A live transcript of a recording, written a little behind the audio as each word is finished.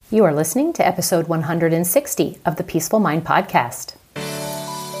You are listening to episode 160 of the Peaceful Mind Podcast.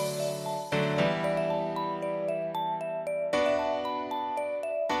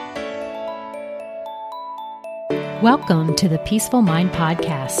 Welcome to the Peaceful Mind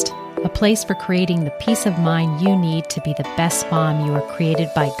Podcast, a place for creating the peace of mind you need to be the best mom you are created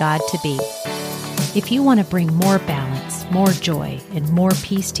by God to be. If you want to bring more balance, more joy, and more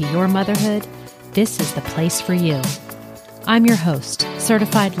peace to your motherhood, this is the place for you. I'm your host,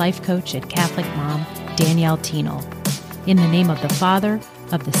 certified life coach and Catholic mom, Danielle Tienel. In the name of the Father,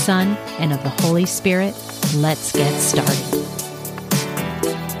 of the Son, and of the Holy Spirit, let's get started.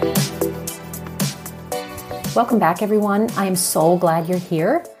 Welcome back, everyone. I am so glad you're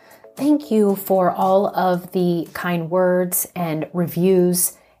here. Thank you for all of the kind words and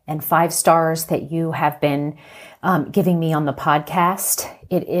reviews and 5 stars that you have been giving me on the podcast.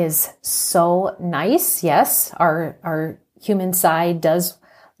 It is so nice. Yes, our human side does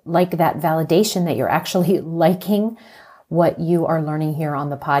like that validation that you're actually liking what you are learning here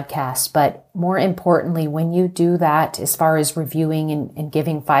on the podcast. But more importantly, when you do that, as far as reviewing and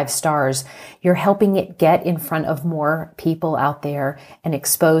giving 5 stars, you're helping it get in front of more people out there and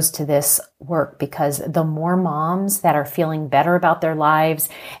exposed to this work, because the more moms that are feeling better about their lives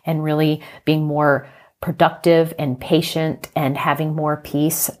and really being more productive and patient and having more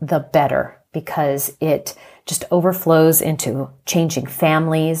peace, the better, because it just overflows into changing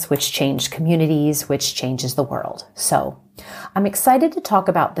families, which change communities, which changes the world. So I'm excited to talk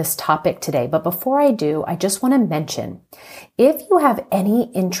about this topic today. But before I do, I just want to mention, if you have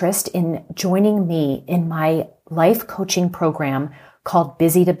any interest in joining me in my life coaching program called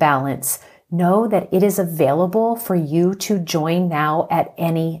Busy to Balance, know that it is available for you to join now at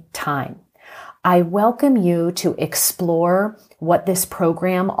any time. I welcome you to explore what this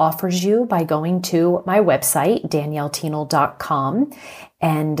program offers you by going to my website, danielletienel.com,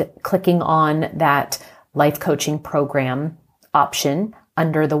 and clicking on that life coaching program option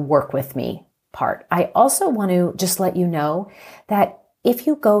under the Work With Me part. I also want to just let you know that if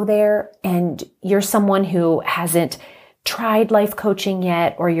you go there and you're someone who hasn't tried life coaching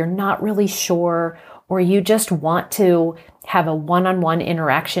yet, or you're not really sure, or you just want to have a one-on-one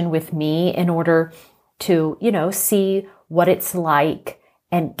interaction with me in order to, see what it's like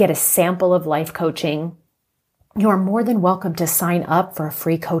and get a sample of life coaching, you are more than welcome to sign up for a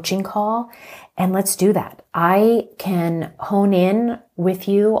free coaching call. And let's do that. I can hone in with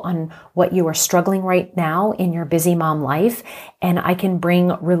you on what you are struggling right now in your busy mom life, and I can bring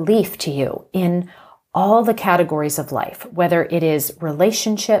relief to you in all the categories of life, whether it is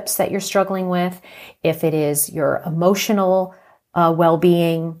relationships that you're struggling with, if it is your emotional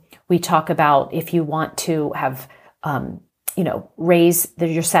well-being. We talk about if you want to have, raise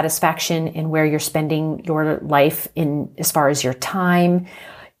your satisfaction in where you're spending your life in as far as your time.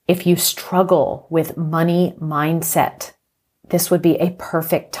 If you struggle with money mindset, this would be a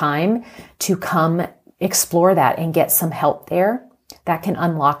perfect time to come explore that and get some help there. That can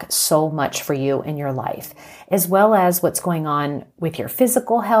unlock so much for you in your life, as well as what's going on with your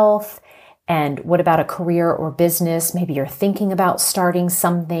physical health. And what about a career or business? Maybe you're thinking about starting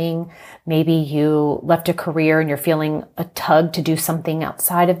something. Maybe you left a career and you're feeling a tug to do something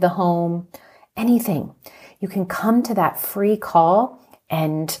outside of the home. Anything. You can come to that free call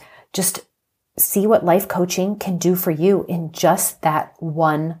and just see what life coaching can do for you in just that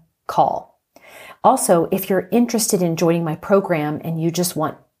one call. Also, if you're interested in joining my program and you just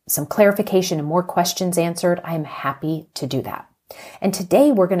want some clarification and more questions answered, I am happy to do that. And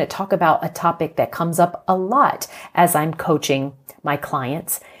today we're going to talk about a topic that comes up a lot as I'm coaching my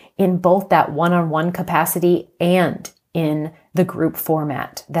clients in both that one-on-one capacity and in the group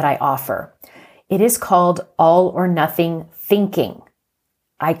format that I offer. It is called all or nothing thinking.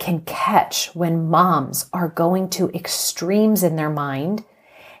 I can catch when moms are going to extremes in their mind.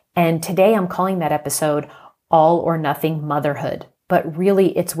 And today I'm calling that episode All or Nothing Motherhood. But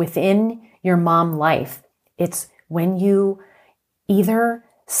really, it's within your mom life. It's when you either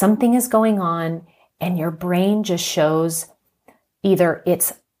something is going on and your brain just shows either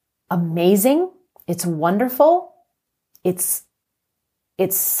it's amazing, it's wonderful, it's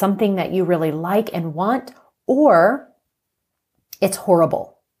something that you really like and want, or it's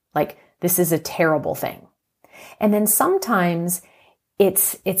horrible. Like, this is a terrible thing. And then sometimes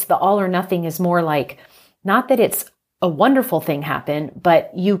it's the all or nothing is more like, not that it's a wonderful thing happen, but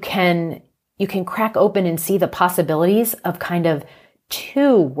you can crack open and see the possibilities of kind of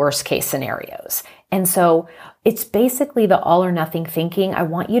 2 worst case scenarios. And so it's basically the all or nothing thinking. I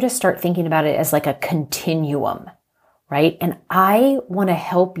want you to start thinking about it as like a continuum, right? And I want to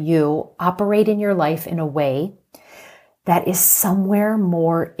help you operate in your life in a way that is somewhere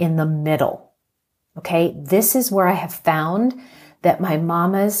more in the middle. Okay, this is where I have found that my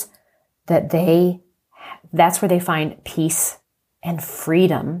mamas, that's where they find peace and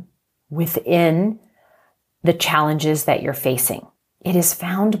freedom within the challenges that you're facing. It is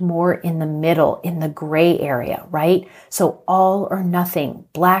found more in the middle, in the gray area, right? So all or nothing,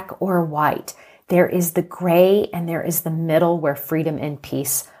 black or white. There is the gray and there is the middle where freedom and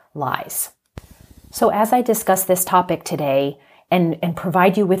peace lies. So as I discuss this topic today and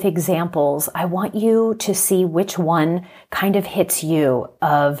provide you with examples, I want you to see which one kind of hits you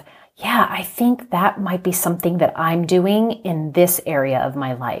of, yeah, I think that might be something that I'm doing in this area of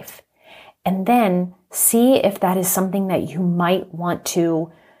my life. And then see if that is something that you might want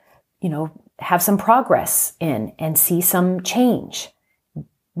to, have some progress in and see some change.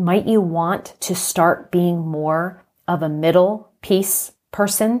 Might you want to start being more of a middle peace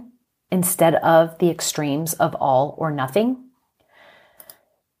person instead of the extremes of all or nothing?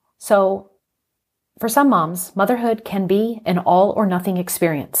 So for some moms, motherhood can be an all or nothing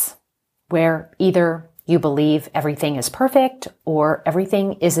experience where either you believe everything is perfect or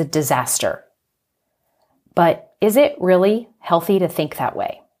everything is a disaster. But is it really healthy to think that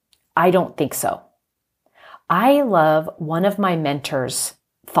way? I don't think so. I love one of my mentors'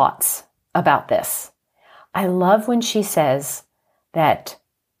 thoughts about this. I love when she says that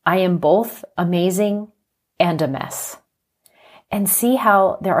I am both amazing and a mess. And see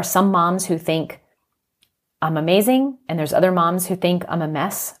how there are some moms who think I'm amazing and there's other moms who think I'm a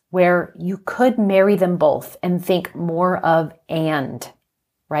mess, where you could marry them both and think more of and,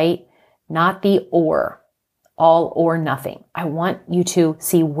 right? Not the or, all or nothing. I want you to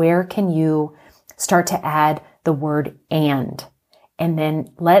see where can you start to add the word and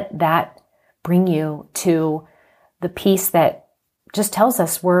then let that bring you to the piece that just tells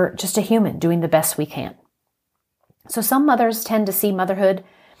us we're just a human doing the best we can. So some mothers tend to see motherhood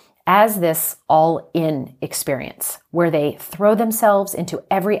as this all-in experience where they throw themselves into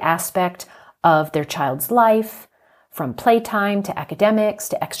every aspect of their child's life, from playtime to academics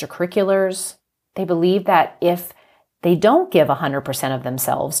to extracurriculars. They believe that if they don't give 100% of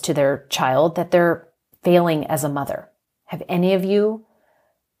themselves to their child, that they're failing as a mother. Have any of you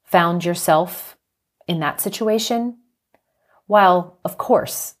found yourself in that situation? While, of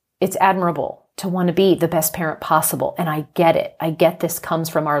course, it's admirable to want to be the best parent possible. And I get it. I get this comes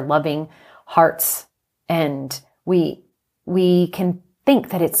from our loving hearts. And we can think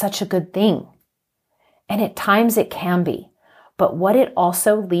that it's such a good thing. And at times it can be. But what it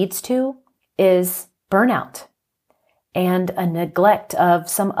also leads to is burnout and a neglect of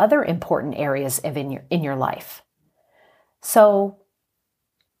some other important areas in your life. So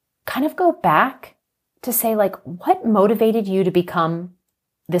kind of go back to say, like, what motivated you to become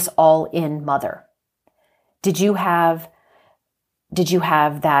this all-in mother? Did you have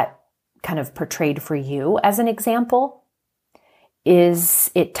that kind of portrayed for you as an example? Is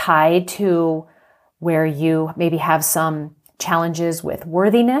it tied to where you maybe have some challenges with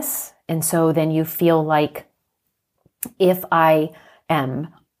worthiness? And so then you feel like, if I am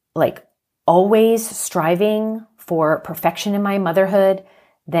like always striving for perfection in my motherhood,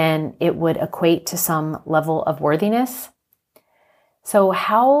 then it would equate to some level of worthiness. So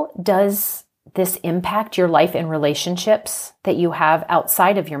how does this impact your life and relationships that you have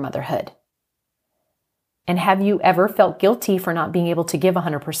outside of your motherhood? And have you ever felt guilty for not being able to give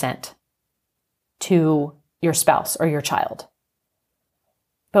 100% to your spouse or your child?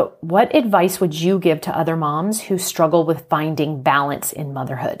 But what advice would you give to other moms who struggle with finding balance in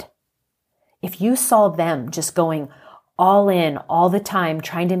motherhood? If you saw them just going all in all the time,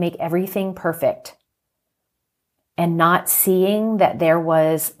 trying to make everything perfect, and not seeing that there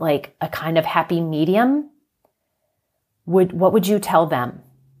was like a kind of happy medium, what would you tell them?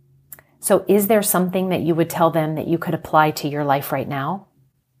 So is there something that you would tell them that you could apply to your life right now?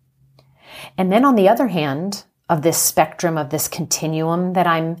 And then on the other hand of this spectrum, of this continuum that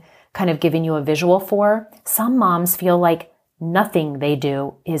I'm kind of giving you a visual for, some moms feel like nothing they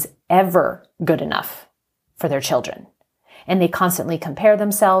do is ever good enough for their children. And they constantly compare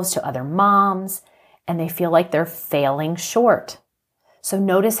themselves to other moms, and they feel like they're failing short. So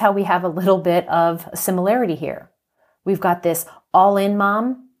notice how we have a little bit of a similarity here. We've got this all-in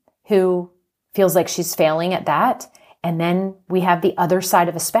mom who feels like she's failing at that. And then we have the other side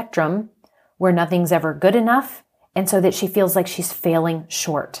of a spectrum where nothing's ever good enough, and so that she feels like she's failing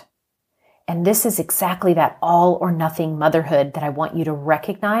short. And this is exactly that all or nothing motherhood that I want you to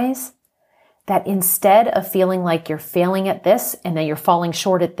recognize, that instead of feeling like you're failing at this and then you're falling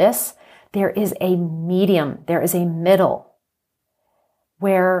short at this, there is a medium, there is a middle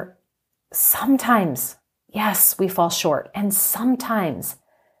where sometimes Yes, we fall short. And sometimes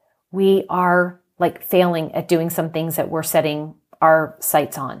we are like failing at doing some things that we're setting our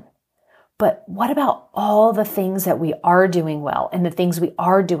sights on. But what about all the things that we are doing well and the things we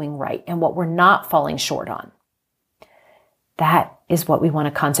are doing right and what we're not falling short on? That is what we want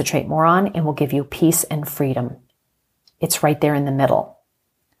to concentrate more on and will give you peace and freedom. It's right there in the middle.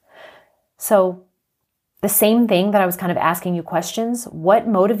 So the same thing that I was kind of asking you questions, what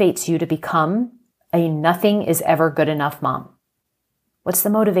motivates you to become a nothing is ever good enough mom? What's the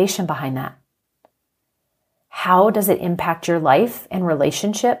motivation behind that? How does it impact your life and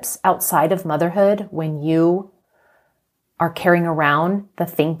relationships outside of motherhood when you are carrying around the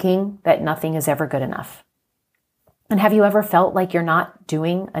thinking that nothing is ever good enough? And have you ever felt like you're not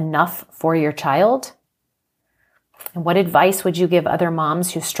doing enough for your child? And what advice would you give other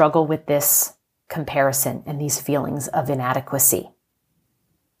moms who struggle with this comparison and these feelings of inadequacy?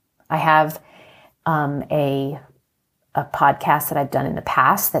 I have a podcast that I've done in the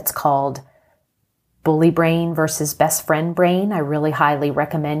past that's called Bully Brain versus Best Friend Brain. I really highly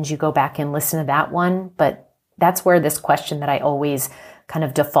recommend you go back and listen to that one. But that's where this question that I always kind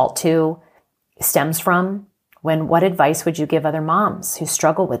of default to stems from. What advice would you give other moms who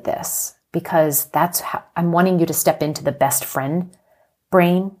struggle with this? Because that's how I'm wanting you to step into the best friend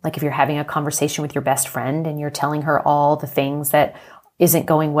brain. Like if you're having a conversation with your best friend and you're telling her all the things that isn't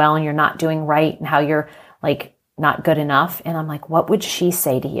going well and you're not doing right and how you're like not good enough. And I'm like, what would she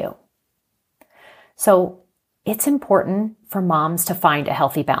say to you? So it's important for moms to find a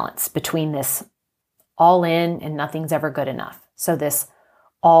healthy balance between this all in and nothing's ever good enough. So this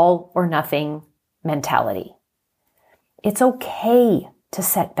all or nothing mentality. It's okay to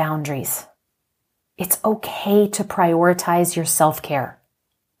set boundaries. It's okay to prioritize your self-care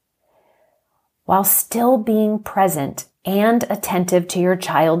while still being present and attentive to your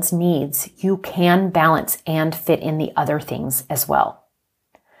child's needs. You can balance and fit in the other things as well.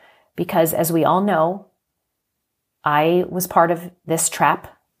 Because as we all know, I was part of this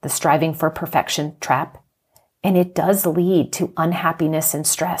trap, the striving for perfection trap, and it does lead to unhappiness and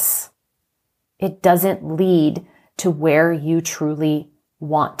stress. It doesn't lead to where you truly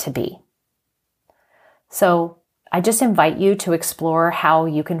want to be. So I just invite you to explore how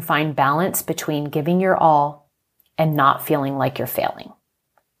you can find balance between giving your all and not feeling like you're failing.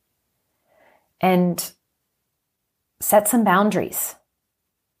 And set some boundaries,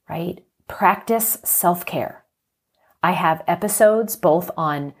 right? Practice self-care. I have episodes both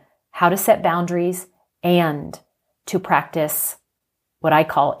on how to set boundaries and to practice what I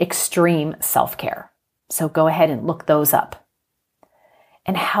call extreme self-care. So go ahead and look those up.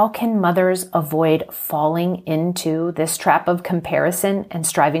 And how can mothers avoid falling into this trap of comparison and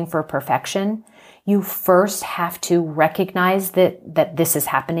striving for perfection? You first have to recognize that this is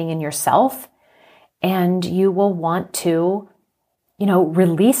happening in yourself, and you will want to,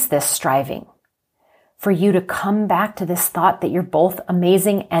 release this striving for you to come back to this thought that you're both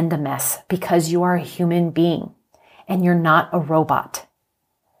amazing and a mess because you are a human being and you're not a robot.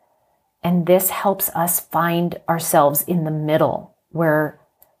 And this helps us find ourselves in the middle where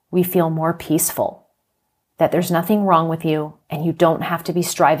we feel more peaceful, that there's nothing wrong with you and you don't have to be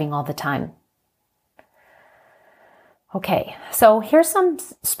striving all the time. Okay, so here's some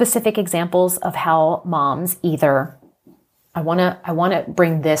specific examples of how moms either, I want to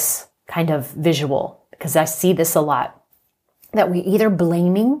bring this kind of visual because I see this a lot, that we either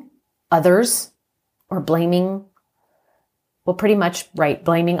blaming others or blaming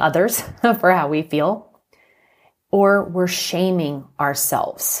others for how we feel, or we're shaming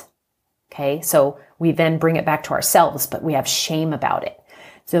ourselves. Okay, so we then bring it back to ourselves, but we have shame about it.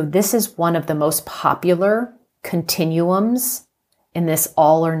 So this is one of the most popular continuums in this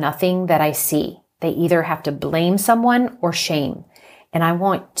all or nothing that I see. They either have to blame someone or shame. And I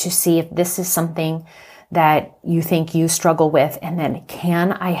want to see if this is something that you think you struggle with, and then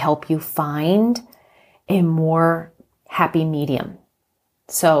can I help you find a more happy medium?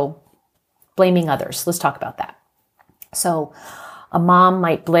 So blaming others, let's talk about that. So a mom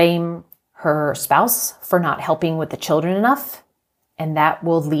might blame her spouse for not helping with the children enough, and that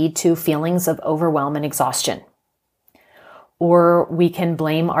will lead to feelings of overwhelm and exhaustion. Or we can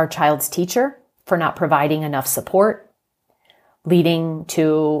blame our child's teacher for not providing enough support, leading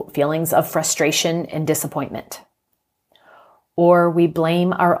to feelings of frustration and disappointment. Or we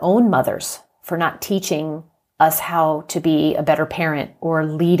blame our own mothers for not teaching us how to be a better parent or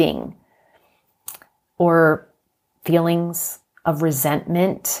leading, or feelings of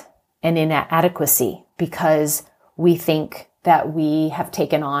resentment and inadequacy because we think that we have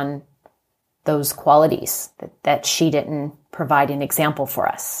taken on those qualities that she didn't provide an example for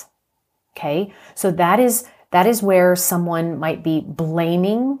us. Okay. So that is where someone might be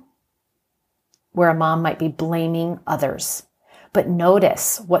blaming, where a mom might be blaming others. But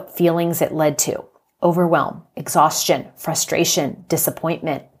notice what feelings it led to: overwhelm, exhaustion, frustration,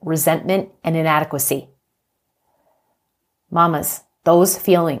 disappointment, resentment, and inadequacy. Mamas, those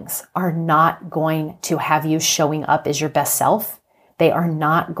feelings are not going to have you showing up as your best self. They are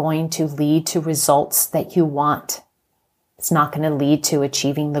not going to lead to results that you want. It's not going to lead to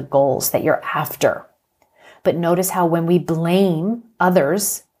achieving the goals that you're after. But notice how when we blame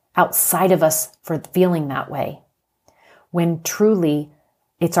others outside of us for feeling that way, when truly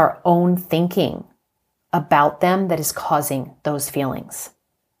it's our own thinking about them that is causing those feelings.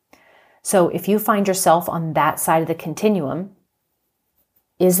 So if you find yourself on that side of the continuum,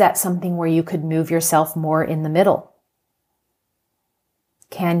 is that something where you could move yourself more in the middle?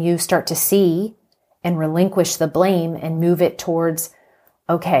 Can you start to see and relinquish the blame and move it towards,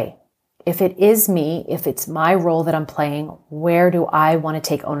 okay, if it is me, if it's my role that I'm playing, where do I want to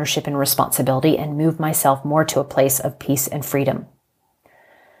take ownership and responsibility and move myself more to a place of peace and freedom?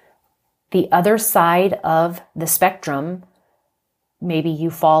 The other side of the spectrum, maybe you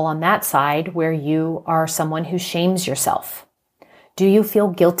fall on that side where you are someone who shames yourself. Do you feel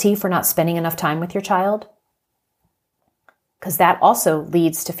guilty for not spending enough time with your child? Because that also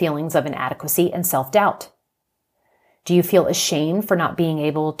leads to feelings of inadequacy and self-doubt. Do you feel ashamed for not being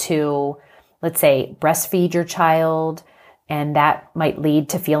able to, let's say, breastfeed your child, and that might lead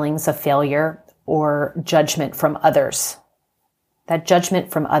to feelings of failure or judgment from others? That judgment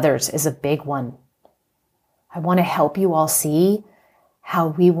from others is a big one. I want to help you all see how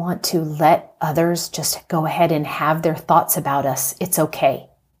we want to let others just go ahead and have their thoughts about us. It's okay.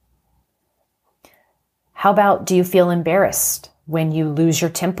 How about, do you feel embarrassed when you lose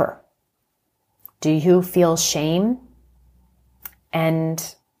your temper? Do you feel shame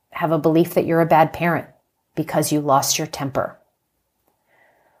and have a belief that you're a bad parent because you lost your temper?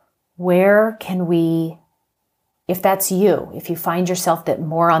 Where can we, if that's you, if you find yourself that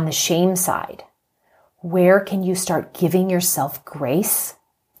more on the shame side, where can you start giving yourself grace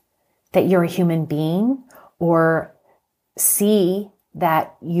that you're a human being, or see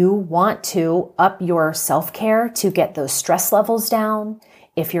that you want to up your self-care to get those stress levels down?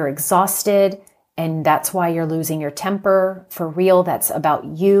 If you're exhausted and that's why you're losing your temper, for real, that's about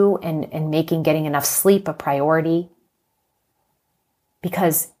you and making getting enough sleep a priority.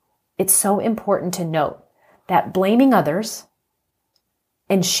 Because it's so important to note that blaming others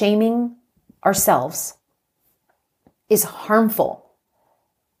and shaming ourselves is harmful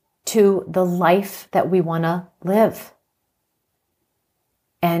to the life that we want to live.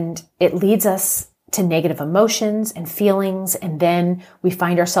 And it leads us to negative emotions and feelings, and then we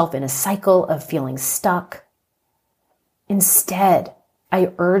find ourselves in a cycle of feeling stuck. Instead,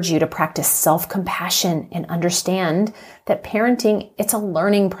 I urge you to practice self-compassion and understand that parenting, it's a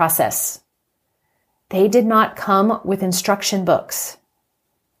learning process. They did not come with instruction books.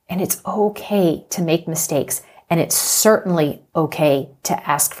 And it's okay to make mistakes. And it's certainly okay to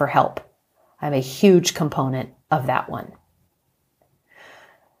ask for help. I'm a huge component of that one.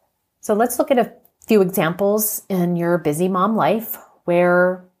 So let's look at a few examples in your busy mom life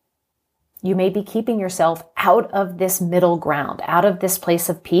where you may be keeping yourself out of this middle ground, out of this place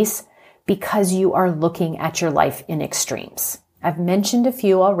of peace, because you are looking at your life in extremes. I've mentioned a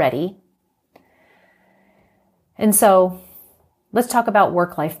few already. And so let's talk about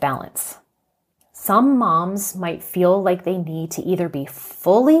work-life balance. Some moms might feel like they need to either be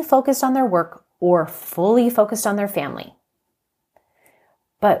fully focused on their work or fully focused on their family.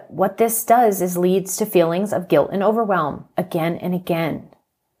 But what this does is leads to feelings of guilt and overwhelm again and again.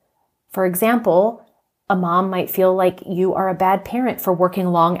 For example, a mom might feel like you are a bad parent for working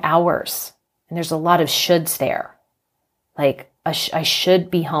long hours. And there's a lot of shoulds there. Like, I should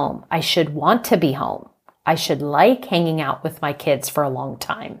be home. I should want to be home. I should like hanging out with my kids for a long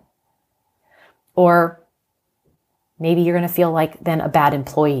time. Or maybe you're going to feel like then a bad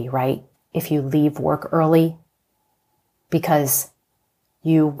employee, right? If you leave work early because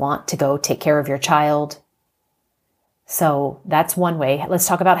you want to go take care of your child. So that's one way. Let's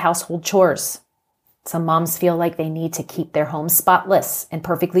talk about household chores. Some moms feel like they need to keep their home spotless and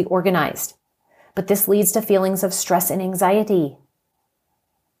perfectly organized, but this leads to feelings of stress and anxiety.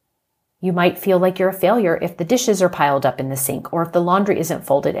 You might feel like you're a failure if the dishes are piled up in the sink or if the laundry isn't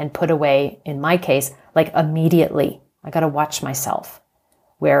folded and put away, in my case, like immediately. I got to watch myself,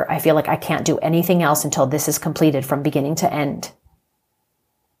 where I feel like I can't do anything else until this is completed from beginning to end.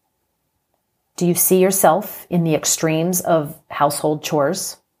 Do you see yourself in the extremes of household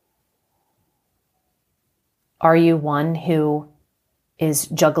chores? Are you one who is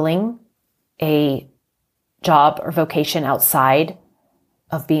juggling a job or vocation outside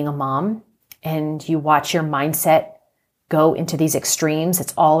of being a mom, and you watch your mindset go into these extremes.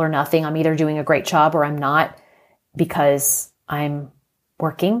 It's all or nothing. I'm either doing a great job or I'm not because I'm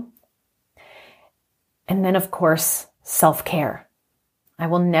working. And then, of course, self-care. I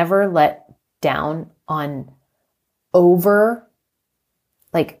will never let down on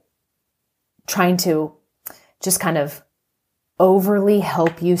trying to just kind of overly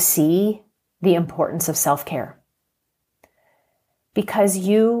help you see the importance of self-care. Because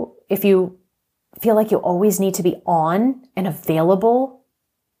if you feel like you always need to be on and available,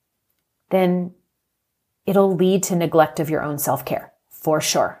 then it'll lead to neglect of your own self-care, for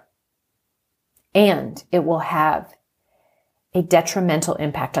sure. And it will have a detrimental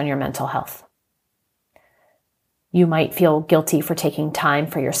impact on your mental health. You might feel guilty for taking time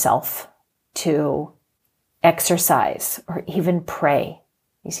for yourself to exercise or even pray.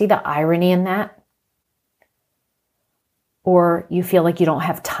 You see the irony in that? Or you feel like you don't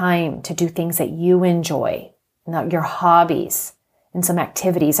have time to do things that you enjoy, your hobbies and some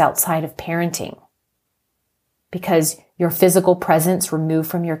activities outside of parenting, because your physical presence removed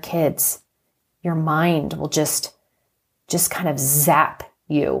from your kids, your mind will just kind of zap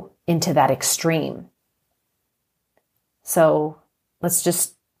you into that extreme. So let's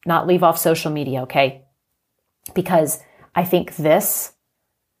just not leave off social media, okay? Because I think this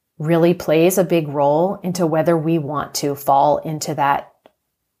really plays a big role into whether we want to fall into that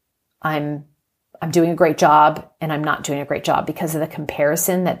I'm doing a great job and I'm not doing a great job, because of the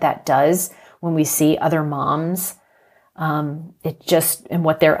comparison that does when we see other moms, and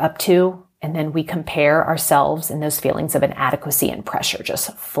what they're up to. And then we compare ourselves, and those feelings of inadequacy and pressure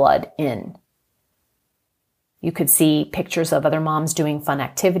just flood in. You could see pictures of other moms doing fun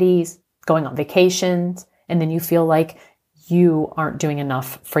activities, going on vacations, and then you feel like you aren't doing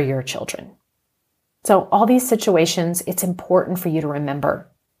enough for your children. So all these situations, it's important for you to remember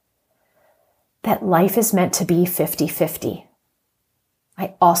that life is meant to be 50-50.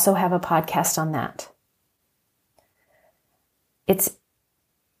 I also have a podcast on that.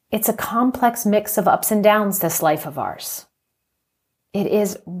 It's a complex mix of ups and downs, this life of ours. It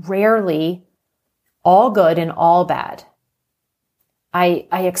is rarely all good and all bad. I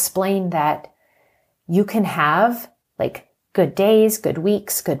explain that you can have good days, good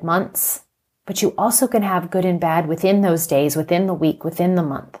weeks, good months, but you also can have good and bad within those days, within the week, within the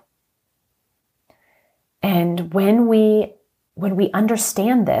month. And when we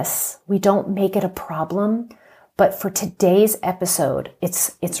understand this, we don't make it a problem. But for today's episode,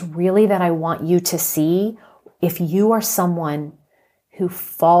 it's really that I want you to see if you are someone who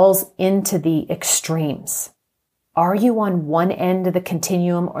falls into the extremes. Are you on one end of the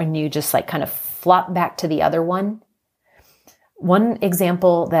continuum, or you just kind of flop back to the other one? One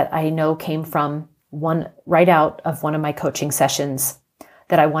example that I know came from right out of one of my coaching sessions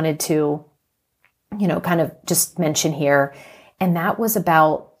that I wanted to, kind of just mention here. And that was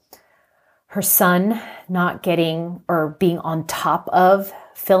about her son not getting or being on top of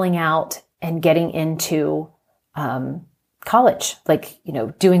filling out and getting into college,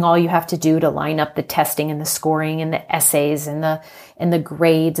 doing all you have to do to line up the testing and the scoring and the essays and the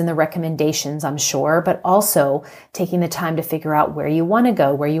grades and the recommendations, I'm sure, but also taking the time to figure out where you want to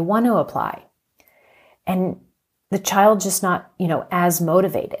go, where you want to apply. And the child just not, as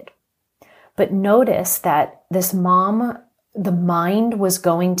motivated. But notice that this mom, the mind was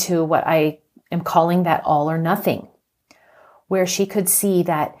going to what I am calling that all or nothing, where she could see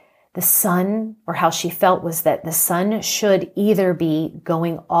that the son, or how she felt was that the son should either be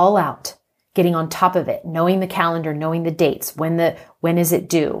going all out, getting on top of it, knowing the calendar, knowing the dates, when is it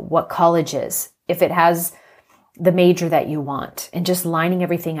due, what college is, if it has the major that you want, and just lining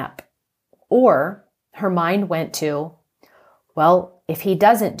everything up. Or her mind went to, well, if he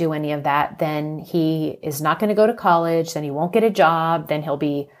doesn't do any of that, then he is not going to go to college, then he won't get a job, then he'll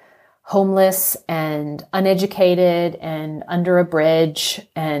be homeless and uneducated and under a bridge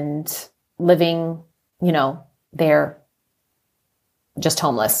and living, there just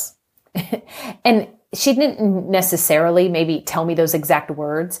homeless. And she didn't necessarily maybe tell me those exact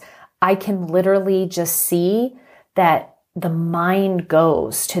words. I can literally just see that the mind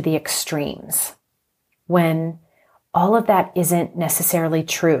goes to the extremes when all of that isn't necessarily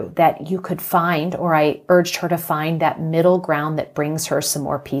true, that you could find, or I urged her to find, that middle ground that brings her some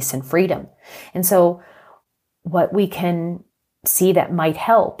more peace and freedom. And so what we can see that might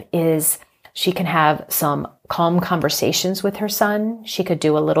help is she can have some calm conversations with her son. She could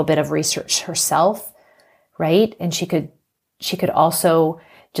do a little bit of research herself, right? And she could also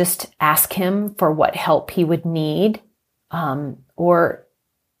just ask him for what help he would need, or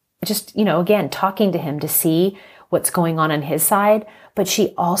just, again, talking to him to see what's going on his side. But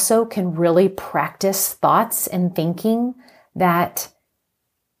she also can really practice thoughts and thinking that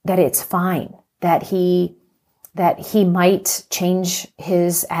it's fine, that he might change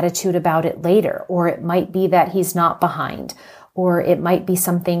his attitude about it later, or it might be that he's not behind, or it might be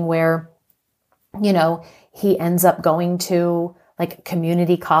something where, he ends up going to like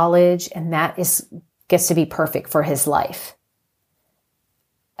community college and that gets to be perfect for his life.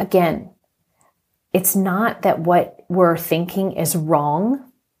 Again, it's not that what we're thinking is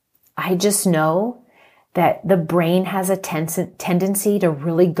wrong. I just know that the brain has a tendency to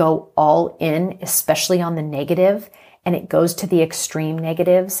really go all in, especially on the negative, and it goes to the extreme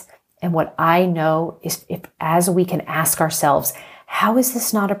negatives. And what I know is as we can ask ourselves, how is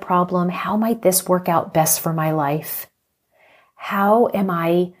this not a problem? How might this work out best for my life? How am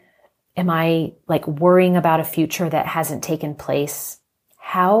I like worrying about a future that hasn't taken place?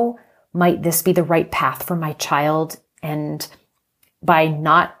 How might this be the right path for my child? And by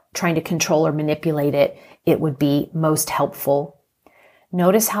not trying to control or manipulate it, it would be most helpful.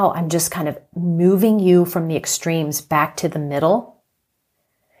 Notice how I'm just kind of moving you from the extremes back to the middle.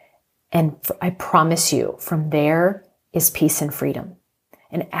 And I promise you, from there is peace and freedom.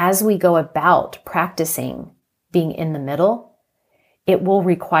 And as we go about practicing being in the middle, it will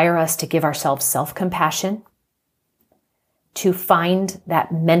require us to give ourselves self-compassion, to find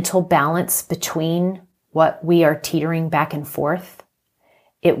that mental balance between what we are teetering back and forth.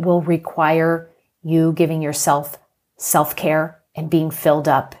 It will require you giving yourself self-care and being filled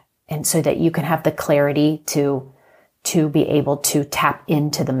up, and so that you can have the clarity to be able to tap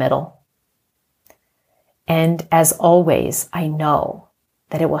into the middle. And as always, I know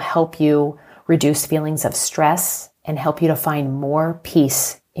that it will help you reduce feelings of stress and help you to find more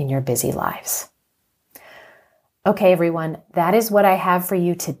peace in your busy lives. Okay, everyone, that is what I have for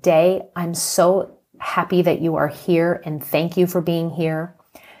you today. I'm so happy that you are here, and thank you for being here.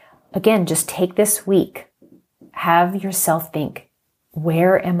 Again, just take this week, have yourself think,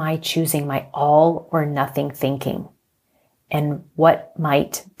 where am I choosing my all or nothing thinking? And what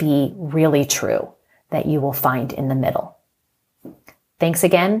might be really true that you will find in the middle? Thanks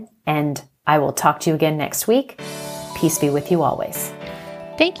again, and I will talk to you again next week. Peace be with you always.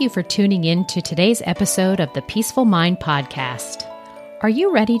 Thank you for tuning in to today's episode of the Peaceful Mind Podcast. Are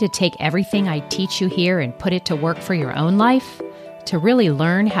you ready to take everything I teach you here and put it to work for your own life? To really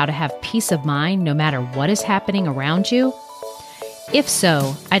learn how to have peace of mind no matter what is happening around you? If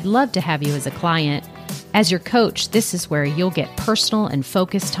so, I'd love to have you as a client. As your coach, this is where you'll get personal and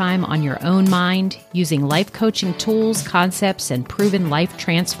focused time on your own mind using life coaching tools, concepts, and proven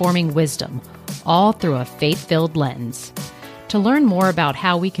life-transforming wisdom, all through a faith-filled lens. To learn more about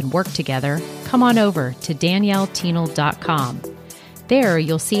how we can work together, come on over to danielleteenel.com. There,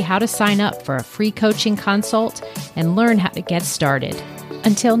 you'll see how to sign up for a free coaching consult and learn how to get started.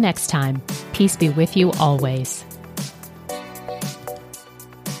 Until next time, peace be with you always.